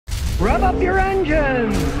Rev up your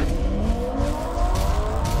engines!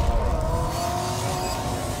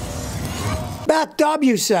 Beth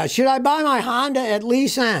W says, should I buy my Honda at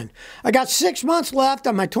lease end? I got 6 months left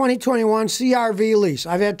on my 2021 CRV lease.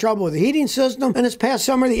 I've had trouble with the heating system, and this past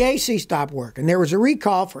summer the AC stopped working. There was a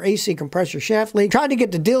recall for AC compressor shaft leak. Tried to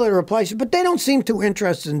get the dealer to replace it, but they don't seem too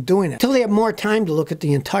interested in doing it until they have more time to look at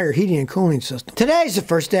the entire heating and cooling system. Today's the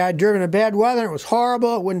first day I'd driven in bad weather. It was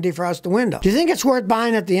horrible. It wouldn't defrost the window. Do you think it's worth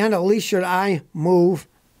buying at the end? At least should I move?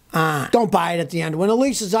 Don't buy it at the end. When the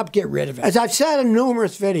lease is up, get rid of it. As I've said in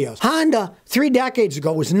numerous videos, Honda 3 decades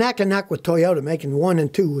ago was neck and neck with Toyota, making 1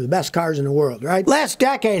 and 2 the best cars in the world, right? Last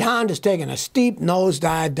decade, Honda's taken a steep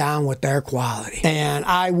nosedive down with their quality. And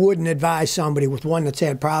I wouldn't advise somebody with one that's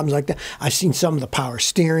had problems like that. I've seen some of the power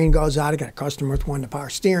steering goes out. I got a customer with one, the power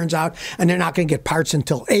steering's out, and they're not going to get parts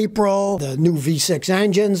until April. The new V6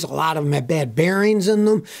 engines, a lot of them have bad bearings in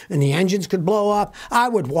them, and the engines could blow up. I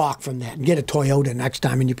would walk from that and get a Toyota next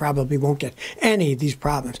time, and you probably won't get any of these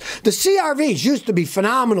problems. The CRVs used to be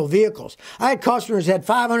phenomenal vehicles. I had customers that had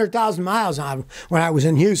 500,000 miles on them when I was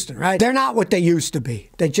in Houston, right? They're not what they used to be.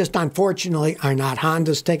 They just unfortunately are not.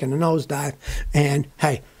 Honda's taking a nosedive, and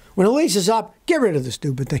hey, when the lease is up, get rid of the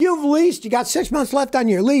stupid thing. You've leased, you got 6 months left on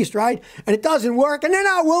your lease, right? And it doesn't work, and they're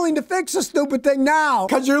not willing to fix the stupid thing now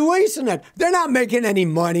because you're leasing it. They're not making any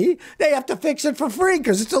money. They have to fix it for free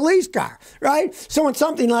because it's a lease car, right? So when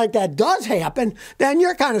something like that does happen, then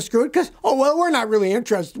you're kind of screwed because, oh, well, we're not really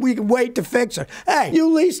interested. We can wait to fix it. Hey,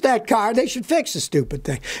 you leased that car. They should fix the stupid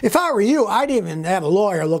thing. If I were you, I'd even have a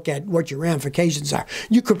lawyer look at what your ramifications are.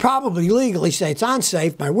 You could probably legally say, it's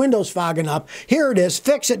unsafe, my window's fogging up, here it is,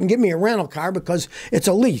 fix it and give me a rental car because it's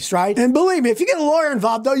a lease, right? And believe me, if you get a lawyer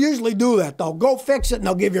involved, they'll usually do that. They'll go fix it and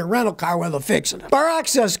they'll give you a rental car while they're fixing it. Barack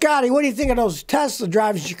says, Scotty, what do you think of those Tesla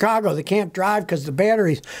drivers in Chicago that can't drive because the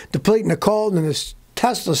battery's depleting the cold and the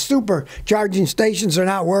Tesla supercharging stations are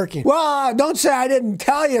not working? Well, don't say I didn't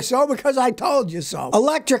tell you so because I told you so.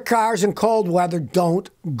 Electric cars in cold weather don't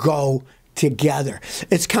go together.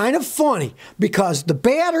 It's kind of funny because the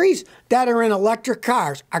batteries that are in electric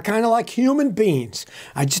cars are kind of like human beings.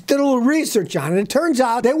 I just did a little research on it. It turns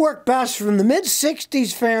out they work best from the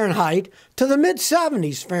mid-60s Fahrenheit to the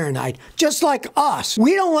mid-70s Fahrenheit, just like us.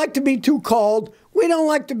 We don't like to be too cold. We don't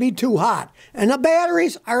like to be too hot. And the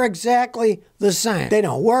batteries are exactly the same. They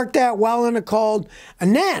don't work that well in the cold.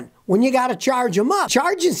 And then when you got to charge them up,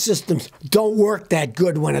 charging systems don't work that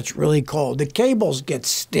good when it's really cold. The cables get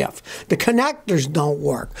stiff. The connectors don't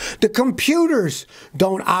work. The computers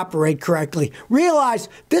don't operate correctly. Realize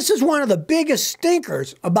this is one of the biggest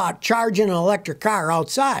stinkers about charging an electric car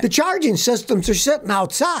outside. The charging systems are sitting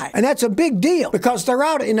outside, and that's a big deal because they're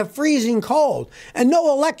out in the freezing cold, and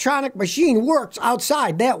no electronic machine works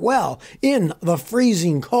outside that well in the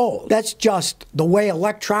freezing cold. That's just the way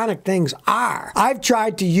electronic things are. I've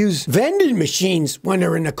tried to use vending machines when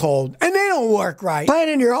they're in the cold, and they don't work right.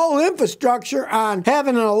 Planning your whole infrastructure on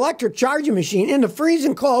having an electric charging machine in the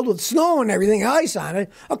freezing cold with snow and everything, ice on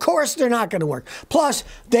it, of course they're not going to work. Plus,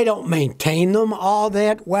 they don't maintain them all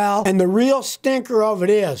that well. And the real stinker of it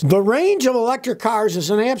is, the range of electric cars is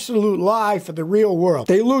an absolute lie for the real world.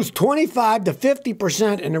 They lose 25 to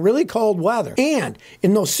 50% in the really cold weather. And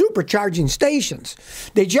in those supercharging stations,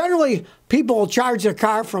 they generally, people will charge their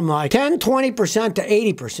car from like 10, 20% to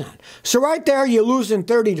 80%. So right there, you're losing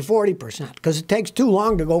 30 to 40% because it takes too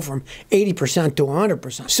long to go from 80% to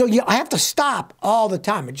 100%. So you have to stop all the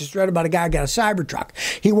time. I just read about a guy who got a Cybertruck.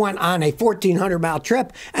 He went on a 1,400-mile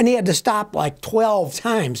trip, and he had to stop like 12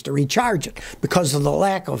 times to recharge it because of the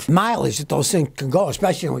lack of mileage that those things can go,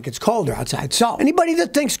 especially when it gets colder outside. So anybody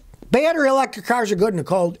that thinks battery electric cars are good in the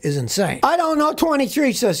cold is insane. I don't know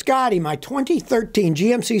 23 says, Scotty, my 2013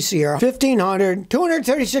 GMC Sierra 1500,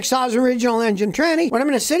 236,000 original engine tranny. When I'm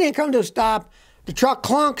in a city and come to a stop, the truck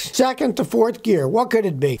clunks second to fourth gear. What could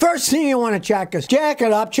it be? First thing you want to check is jack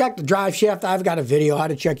it up, check the drive shaft. I've got a video how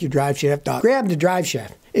to check your drive shaft up. Grab the drive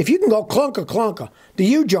shaft. If you can go clunka clunka, the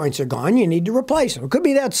U-joints are gone, you need to replace them. It could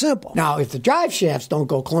be that simple. Now, if the drive shafts don't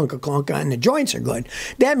go clunka clunka and the joints are good,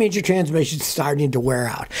 that means your transmission's starting to wear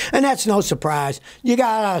out. And that's no surprise. You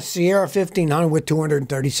got a Sierra 1500 with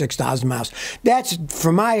 236,000 miles. That's,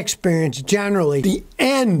 from my experience, generally the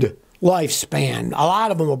end lifespan. A lot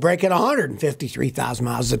of them will break at 153,000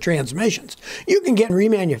 miles, the transmissions. You can get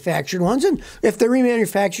remanufactured ones, and if they're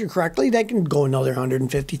remanufactured correctly, they can go another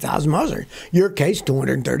 150,000 miles, or in your case,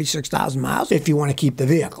 236,000 miles, if you want to keep the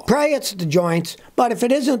vehicle. Pray it's the joints, but if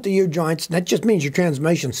it isn't the U-joints, that just means your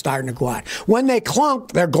transmission's starting to go out. When they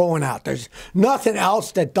clunk, they're going out. There's nothing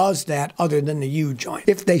else that does that other than the U-joint.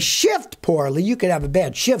 If they shift poorly, you could have a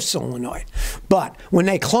bad shift solenoid. But when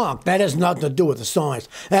they clunk, that has nothing to do with the solenoid.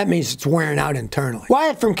 That means means it's wearing out internally.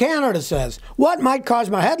 Wyatt from Canada says, what might cause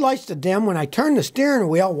my headlights to dim when I turn the steering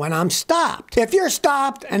wheel when I'm stopped? If you're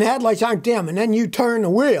stopped and the headlights aren't dim and then you turn the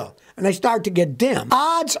wheel and they start to get dim,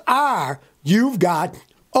 odds are you've got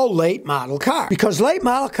a late model car, because late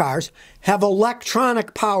model cars have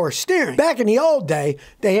electronic power steering. Back in the old day,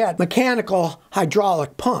 they had mechanical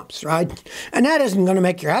hydraulic pumps, right? And that isn't going to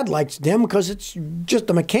make your headlights dim because it's just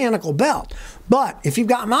a mechanical belt. But if you've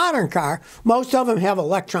got a modern car, most of them have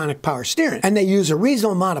electronic power steering, and they use a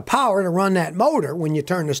reasonable amount of power to run that motor when you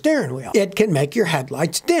turn the steering wheel. It can make your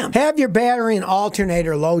headlights dim. Have your battery and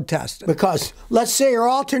alternator load tested, because let's say your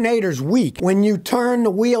alternator's weak. When you turn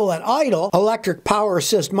the wheel at idle, electric power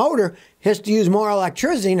assist motor has to use more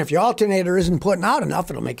electricity, and if your alternator isn't putting out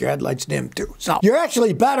enough, it'll make your headlights dim too. So you're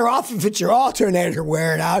actually better off if it's your alternator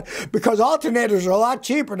wearing out, because alternators are a lot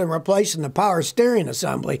cheaper than replacing the power steering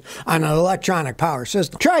assembly on an electronic power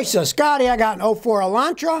system. Trey says, Scotty, I got an '04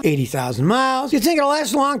 Elantra, 80,000 miles. You think it'll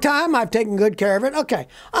last a long time? I've taken good care of it. Okay,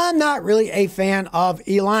 I'm not really a fan of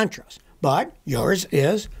Elantras, but yours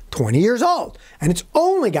is 20 years old, and it's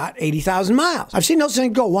only got 80,000 miles. I've seen those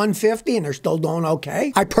things go 150 and they're still doing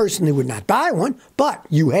okay. I personally would not buy one, but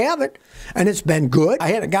you have it, and it's been good. I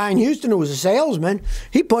had a guy in Houston who was a salesman.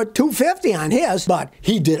 He put 250 on his, but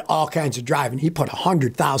he did all kinds of driving. He put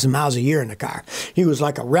 100,000 miles a year in the car. He was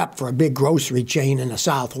like a rep for a big grocery chain in the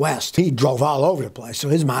Southwest. He drove all over the place, so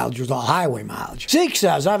his mileage was all highway mileage. Zeke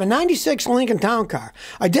says, I have a 96 Lincoln Town Car.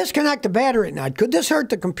 I disconnect the battery at night. Could this hurt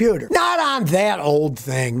the computer? Not on that old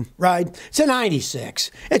thing. Right? It's a 96.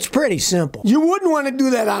 It's pretty simple. You wouldn't want to do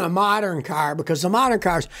that on a modern car, because the modern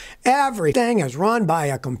cars, everything is run by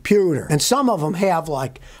a computer. And some of them have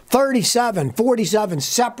like 37, 47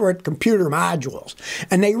 separate computer modules.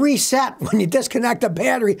 And they reset when you disconnect the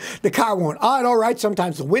battery. The car won't auto, right?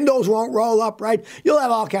 Sometimes the windows won't roll up, right? You'll have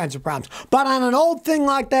all kinds of problems. But on an old thing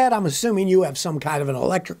like that, I'm assuming you have some kind of an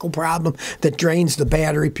electrical problem that drains the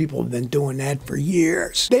battery. People have been doing that for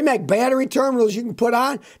years. They make battery terminals you can put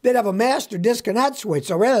on. They'd have a master disconnect switch.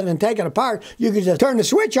 So rather than take it apart, you can just turn the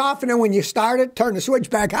switch off, and then when you start it, turn the switch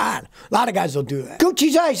back on. A lot of guys will do that.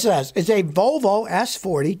 Gucci J says, it's a Volvo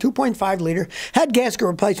S40 2.5 liter head gasket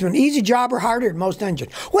replacement. Easy job or harder than most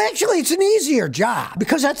engines? Well, actually, it's an easier job,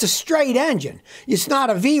 because that's a straight engine. It's not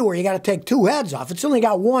a V where you got to take two heads off. It's only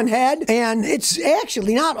got one head, and it's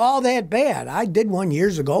actually not all that bad. I did one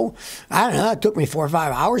years ago. I don't know, it took me 4 or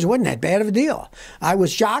 5 hours. It wasn't that bad of a deal. I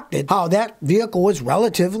was shocked at how that vehicle was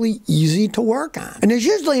relatively easy to work on. And there's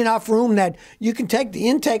usually enough room that you can take the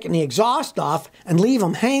intake and the exhaust off and leave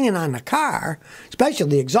them hanging on the car, especially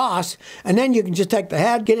the exhaust, and then you can just take the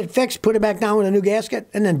head, get it fixed, put it back down with a new gasket,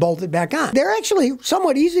 and then bolt it back on. They're actually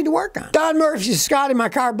somewhat easy to work on. Don Murphy says, Scotty, my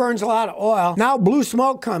car burns a lot of oil. Now blue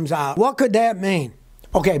smoke comes out. What could that mean?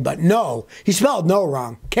 Okay, but no. He spelled no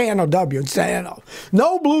wrong. K-N-O-W instead of N-O.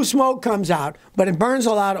 No blue smoke comes out, but it burns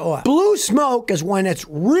a lot of oil. Blue smoke is when it's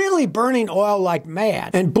really burning oil like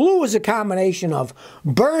mad. And blue is a combination of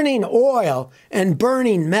burning oil and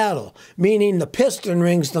burning metal, meaning the piston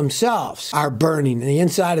rings themselves are burning, and the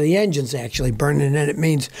inside of the engine's actually burning, and it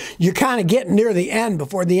means you're kind of getting near the end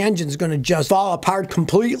before the engine's going to just fall apart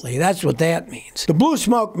completely. That's what that means. The blue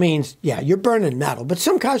smoke means, yeah, you're burning metal, but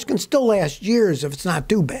some cars can still last years if it's not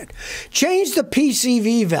too bad. Change the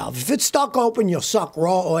PCV valve. If it's stuck open, you'll suck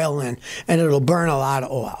raw oil in, and it'll burn a lot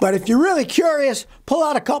of oil. But if you're really curious, pull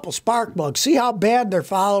out a couple spark plugs. See how bad they're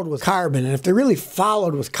followed with carbon. And if they're really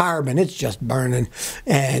followed with carbon, it's just burning,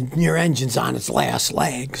 and your engine's on its last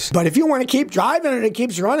legs. But if you want to keep driving and it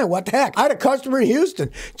keeps running, what the heck? I had a customer in Houston,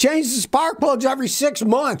 changed the spark plugs every 6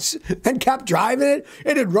 months and kept driving it.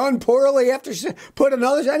 It had run poorly after put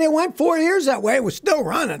another, and it went 4 years that way. It was still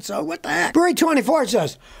running, so what the heck? Brewery 24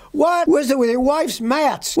 says, what was it with your wife's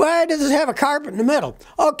mats? Why does it have a carpet in the middle?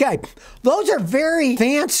 Okay, those are very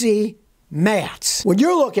fancy mats. What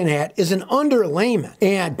you're looking at is an underlayment,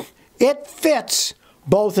 and it fits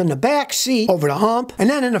both in the back seat over the hump and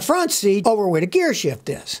then in the front seat over where the gear shift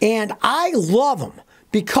is. And I love them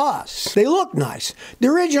because they look nice. The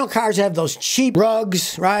original cars have those cheap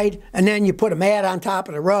rugs, right? And then you put a mat on top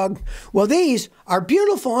of the rug. Well, these are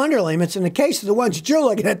beautiful underlayments. In the case of the ones that you're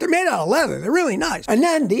looking at, they're made out of leather. They're really nice. And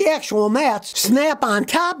then the actual mats snap on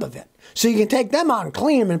top of it. So you can take them out and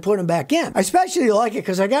clean them and put them back in. I especially like it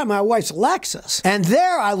because I got my wife's Lexus. And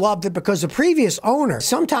there I loved it because the previous owner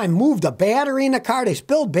sometime moved a battery in the car. They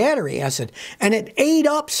spilled battery acid, and it ate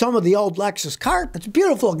up some of the old Lexus carpet. It's a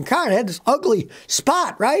beautiful looking car. It had this ugly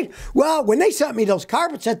spot, right? Well, when they sent me those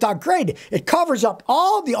carpets, I thought, great. It covers up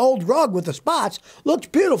all the old rug with the spots. Looks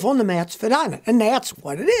beautiful, and the mats fit on it. And that's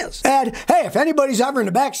what it is. And hey, if anybody's ever in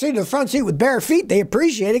the back seat or the front seat with bare feet, they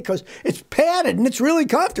appreciate it because it's padded and it's really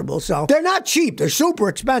comfortable. So So they're not cheap. They're super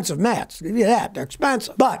expensive mats. I'll give you that. They're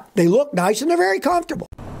expensive. But they look nice and they're very comfortable.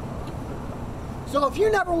 So if you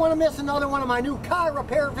never want to miss another one of my new car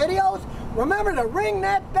repair videos, remember to ring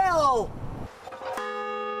that bell.